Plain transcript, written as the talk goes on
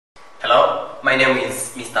Hello, my name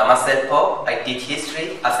is Mr. Marcel Paul. I teach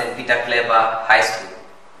history at St. Peter Claver High School.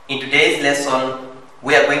 In today's lesson,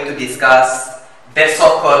 we are going to discuss the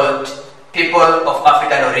so-called people of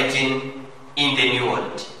African origin in the New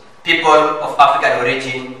World. People of African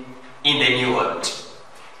origin in the New World.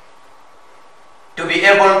 To be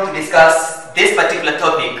able to discuss this particular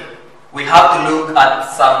topic, we have to look at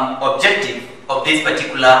some objective of this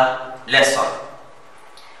particular lesson.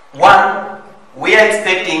 One, we are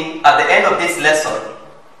expecting at the end of this lesson,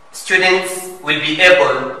 students will be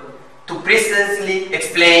able to precisely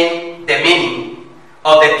explain the meaning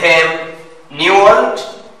of the term New World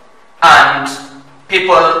and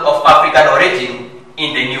people of African origin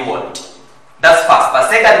in the New World. That's first. But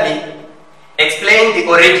secondly, explain the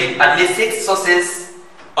origin, at least 6 sources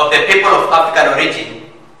of the people of African origin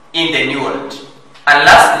in the New World. And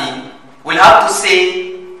lastly, we'll have to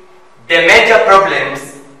see the major problems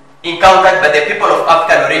encountered by the people of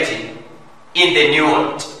African origin in the New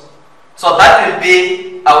World. So that will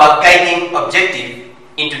be our guiding objective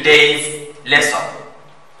in today's lesson.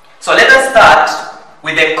 So let us start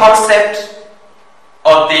with the concept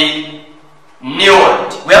of the New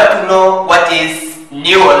World. We have to know what is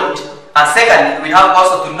New World, and secondly, we have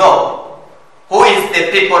also to know who is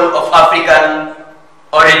the people of African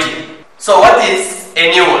origin. So what is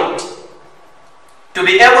a New World? To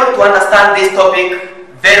be able to understand this topic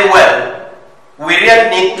very well, we really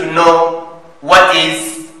need to know what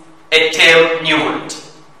is a term New World.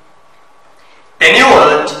 The New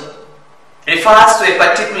World refers to a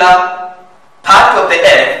particular part of the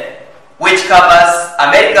earth which covers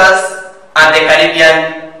Americas and the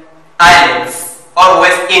Caribbean islands or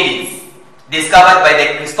West Indies, discovered by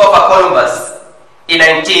the Christopher Columbus in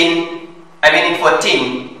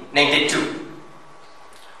 1492.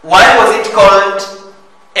 Why was it called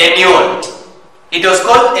a New World? It was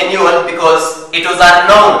called a New World because it was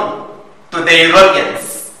unknown to the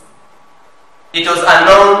Europeans. It was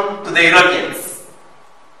unknown to the Europeans.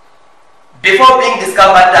 Before being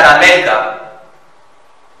discovered in America,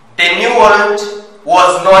 the New World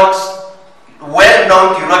was not well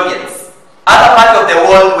known to Europeans. Other parts of the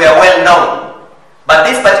world were well known, but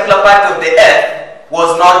this particular part of the earth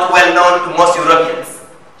was not well known to most Europeans.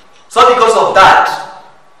 So because of that,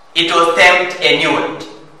 it was termed a New World.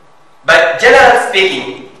 But generally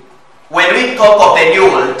speaking, when we talk of the New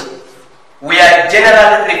World, we are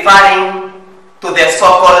generally referring to the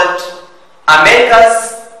so-called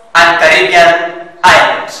Americas and Caribbean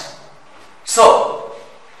islands. So,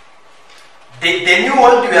 the New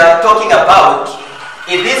World we are talking about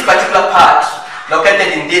is this particular part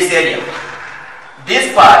located in this area.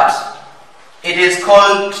 This part, it is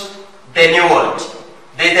called the New World.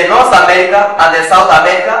 There is the North America and the South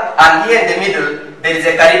America, and here in the middle there is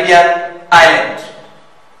a Caribbean island,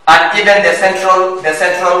 and even the Central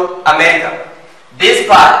America. This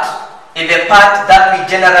part is the part that we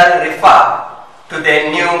generally refer to the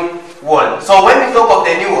New World. So when we talk of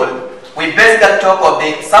the New World, we basically talk of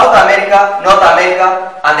the South America, North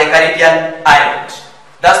America, and the Caribbean island.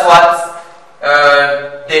 That's what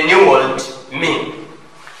the New World means.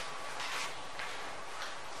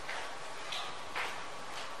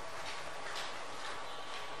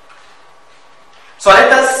 So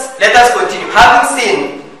let us continue. Having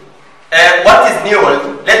seen what is New World,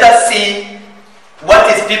 let us see what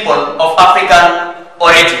is people of African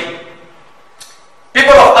origin.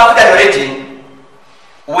 People of African origin,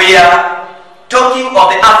 we are talking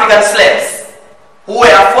of the African slaves who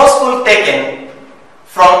were forcefully taken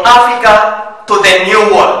from Africa to the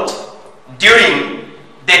New World during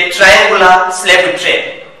the triangular slave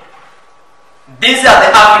trade. These are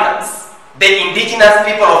the Africans, the indigenous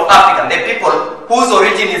people of Africa, the people whose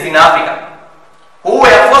origin is in Africa, who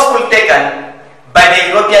were forcefully taken by the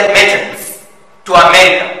European merchants to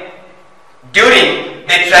America during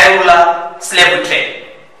the triangular slave trade.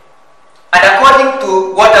 And according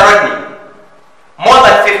to Walter Rodney, more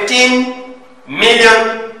than 15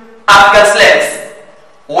 million African slaves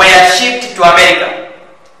were shipped to America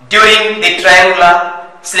during the triangular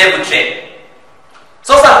slave trade.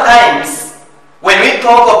 So sometimes when we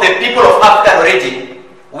talk of the people of African origin,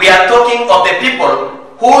 we are talking of the people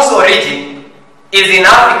whose origin is in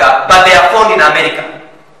Africa, but they are found in America.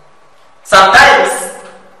 Sometimes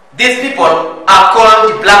these people are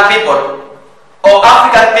called black people or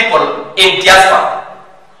African people in diaspora.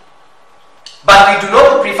 But we do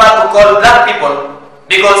not prefer to call black people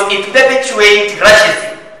because it perpetuates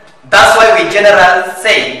racism. That's why we generally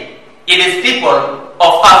say it is people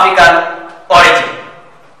of African origin.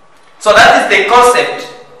 So that is the concept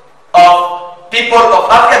of people of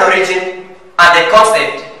African origin and the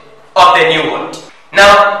concept of the New World.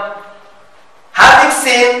 Now, Having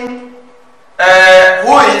seen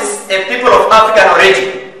who is a people of African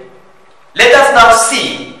origin, let us now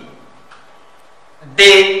see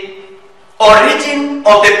the origin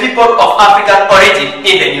of the people of African origin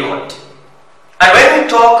in the New World. And when we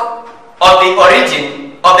talk of the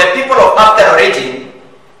origin of the people of African origin,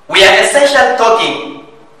 we are essentially talking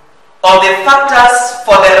of the factors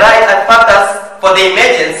for the rise and factors for the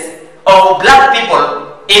emergence of black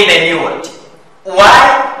people in the New World.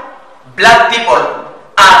 Why black people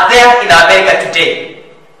are there in America today?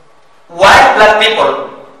 Why black people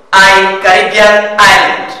are in Caribbean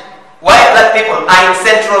island? Why black people are in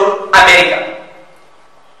Central America?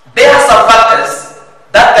 There are some factors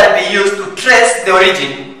that can be used to trace the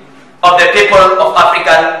origin of the people of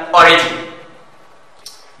African origin.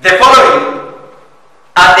 The following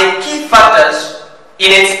are the key factors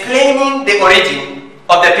in explaining the origin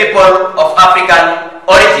of the people of African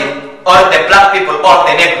origin, or the black people, or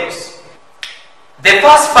the Negroes. The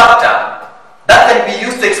first factor that can be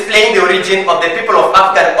used to explain the origin of the people of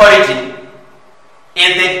African origin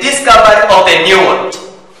is the discovery of the New World.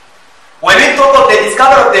 When we talk of the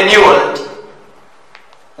discovery of the New World,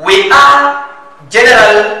 we are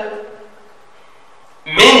general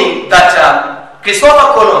meaning that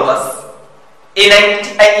Christopher Columbus in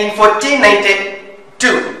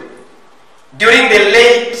 1492, during the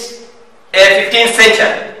late 15th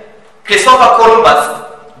century, Christopher Columbus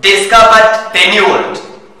discovered the New World,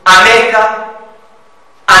 America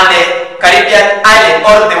and the Caribbean island,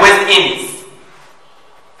 or the West Indies.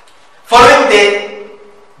 Following the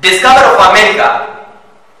discovery of America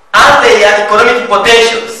and their economic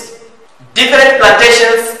potentials, different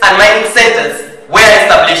plantations and mining centers were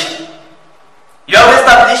established. You have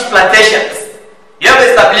established plantations, you have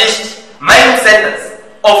established mining centers,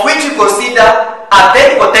 of which you consider are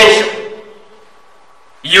very potential.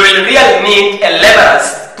 You will really need a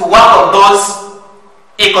laborers to work on those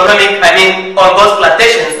on those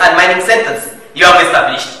plantations and mining centers you have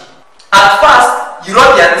established. At first,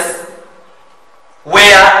 Europeans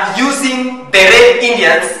were using the Red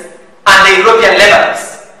Indians and the European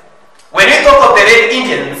laborers. When we talk of the Red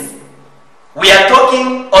Indians, we are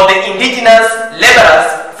talking of the indigenous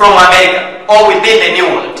laborers from America or within the New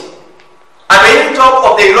World. And when we talk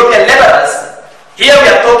of the European laborers, here we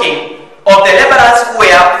are talking of the laborers who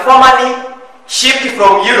were formerly shipped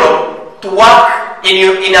from Europe to work in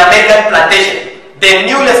American plantation, the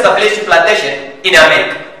newly established plantation in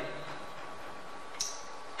America.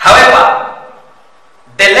 However,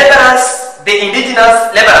 the laborers, the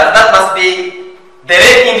indigenous laborers, that must be the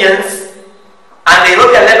Red Indians and the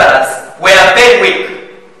European laborers, were very weak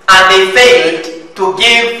and they failed to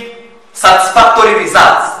give satisfactory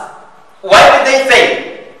results. Why did they fail?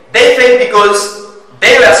 They failed because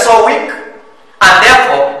they were so weak and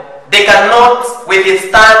therefore they cannot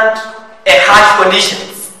withstand harsh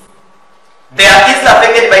conditions. They are easily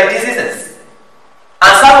affected by diseases,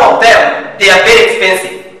 and some of them, they are very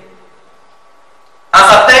expensive. And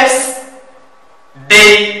sometimes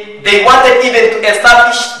they wanted even to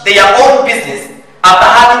establish their own business after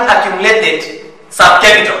having accumulated some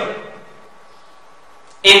capital.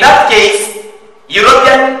 In that case,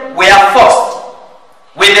 Europeans were forced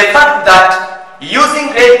with the fact that using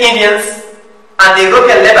Red Indians and the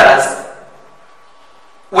European laborers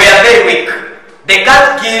were very weak. They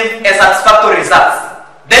can't give a satisfactory result.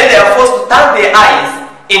 Then they are forced to turn their eyes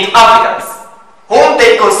into Africans, whom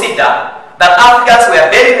they consider that Africans were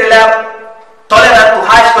very reliable, tolerant to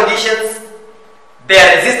harsh conditions, they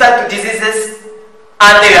are resistant to diseases,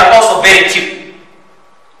 and they are also very cheap.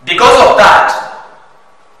 Because of that,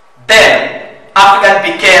 then Africans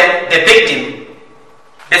became the victim.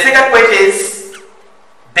 The second point is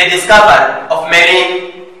the discovery of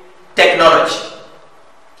marine technology.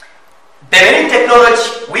 The marine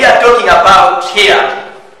technology we are talking about here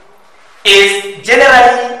is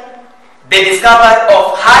generally the discovery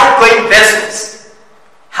of high-going vessels,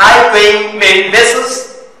 high-going marine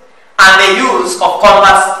vessels, and the use of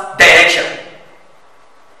compass direction.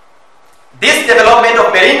 This development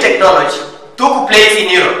of marine technology took place in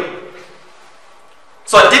Europe.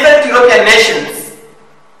 So different European nations,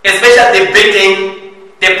 especially Britain,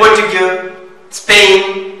 the Portugal,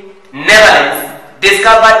 Spain, Netherlands,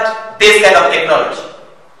 discovered this kind of technology.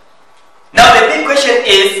 Now the big question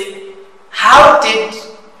is, how did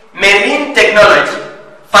marine technology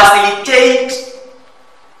facilitate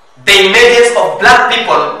the emergence of black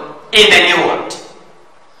people in the New World?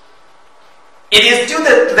 It is due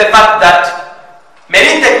to the fact that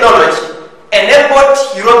marine technology enabled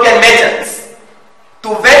European merchants to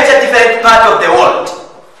venture different parts of the world.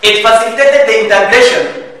 It facilitated the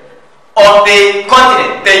integration of the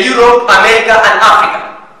continent, the Europe, America, and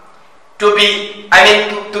Africa, to be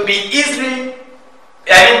easily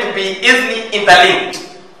interlinked.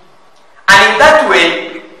 And in that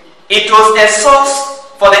way, it was a source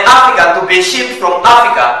for the African to be shipped from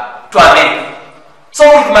Africa to America. So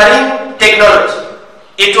with marine technology,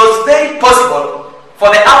 it was very possible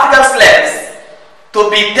for the African slaves to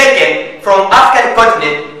be taken from African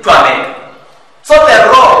continent to America. So the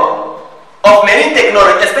role of marine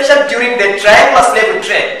technology, especially during the triangular slave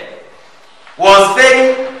trade, was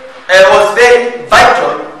very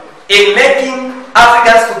vital in making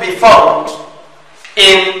Africans to be found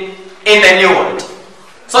in the New World.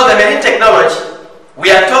 So the marine technology, we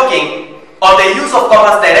are talking of the use of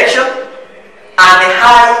compass direction and the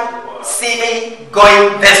high sea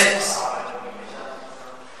going vessels.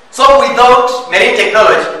 So without marine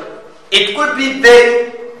technology, it could be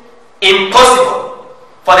very impossible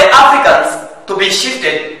for the Africans to be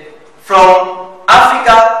shifted from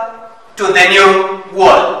Africa to the New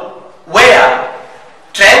World, where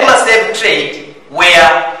triangular slave trade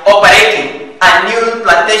were operating and new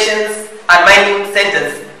plantations and mining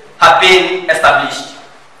centers have been established.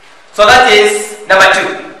 So that is number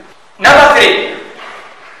 2. Number 3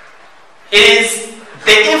 is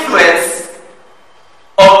the influence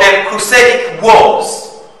of the Crusadic Wars.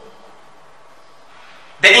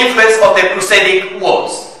 The influence of the Crusadic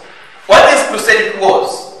Wars. What is Crusadic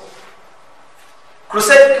Wars?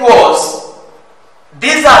 Crusadic Wars,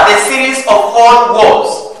 these are the series of world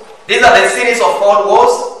wars. These are the series of world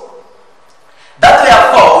wars that were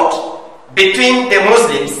fought between the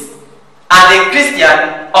Muslims and the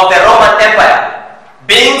Christian of the Roman Empire,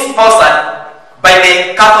 being sponsored by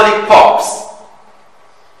the Catholic popes.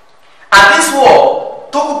 And this war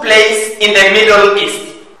took place in the Middle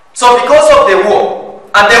East. So because of the war,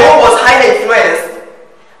 and the war was highly influenced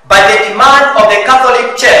by the demand of the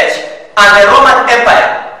Catholic Church and the Roman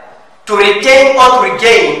Empire to retain or to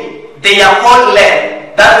regain their whole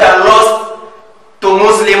land that were lost to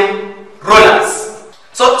Muslim rulers.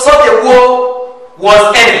 So the war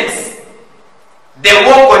was endless. The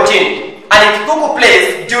war continued, and it took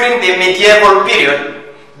place during the medieval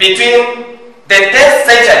period between the 10th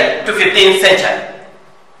century to 15th century.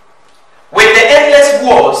 With the endless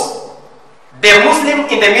wars, the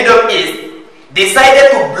Muslims in the Middle East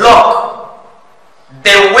decided to block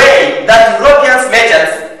the way that European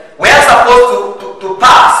merchants were supposed to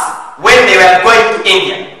pass when they were going to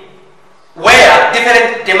India, where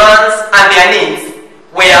different demands and their needs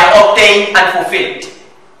were obtained and fulfilled.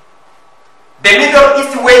 The Middle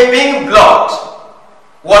East way being blocked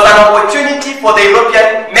was an opportunity for the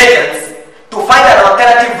European merchants to find an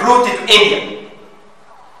alternative route to India.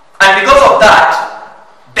 And because of that,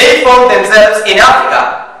 they found themselves in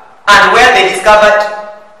Africa, and where they discovered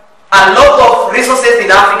a lot of resources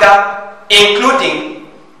in Africa, including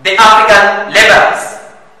the African laborers.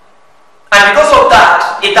 And because of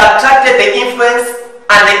that, it attracted the influence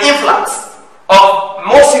and the influx of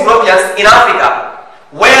most Europeans in Africa,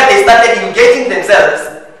 where they started engaging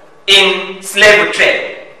themselves in slave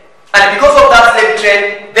trade. And because of that slave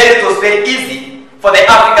trade, then it was very easy for the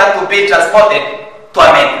African to be transported to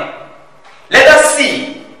America. Let us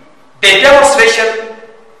see the demonstration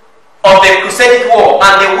of the Crusadic War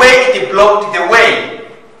and the way it blocked the way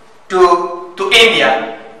to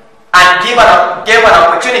India and gave an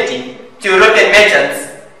opportunity to European merchants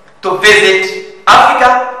to visit Africa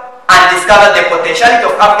and discover the potentiality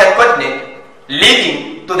of African continent,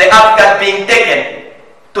 leading to the African being taken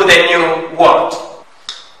to the New World.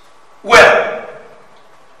 Well,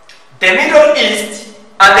 the Middle East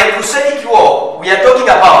and the Crusadic War we are talking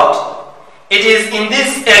about, it is in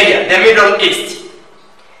this area, the Middle East.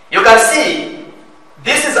 You can see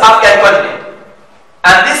this is African continent,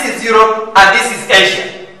 and this is Europe, and this is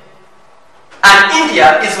Asia. And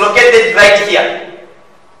India is located right here.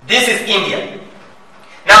 This is India.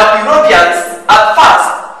 Now Europeans, at first,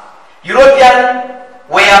 Europeans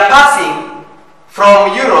were passing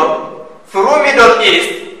from Europe through Middle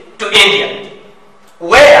East to India,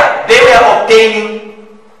 where they were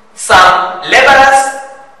obtaining some laborers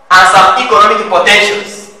and some economic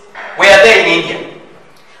potentials were there in India.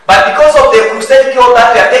 But because of the Crusadic War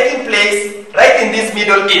that were taking place right in this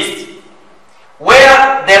Middle East,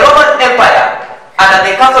 where the Roman Empire and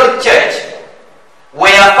the Catholic Church were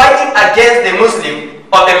fighting against the Muslim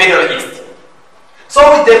of the Middle East. So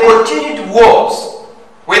with the continued wars,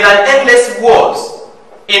 with an endless wars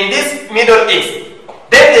in this Middle East,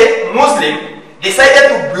 then the Muslim decided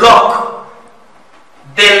to block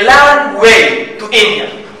the land way to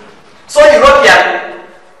India. So European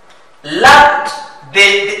lacked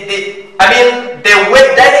the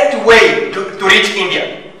direct way to reach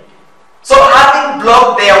India. So having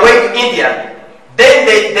blocked their way to India, Then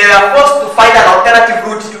they were forced to find an alternative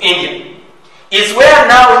route to India. It's where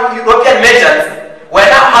now European merchants were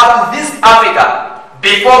now have to visit Africa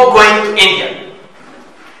before going to India.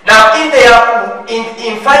 Now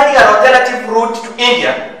in finding an alternative route to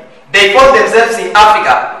India, they found themselves in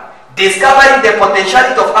Africa, discovering the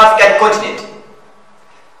potentiality of African continent,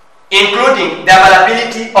 including the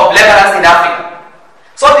availability of laborers in Africa.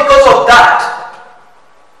 So because of that,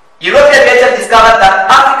 European merchants discovered that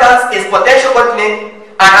Africa is a potential continent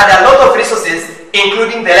and had a lot of resources,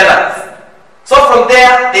 including the laborers. So from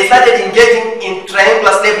there, they started engaging in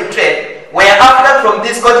triangular slave trade, where Africans from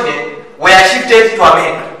this continent were shifted to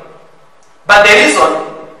America. But the reason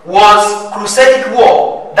was Crusadic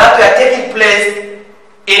war that were taking place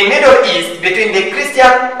in Middle East between the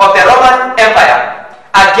Christian of the Roman Empire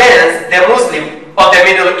against the Muslim of the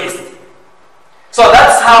Middle East. So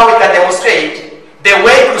that's how we can demonstrate the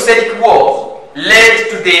way Crusadic war led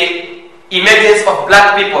to the emergence of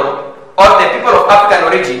black people or the people of African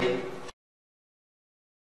origin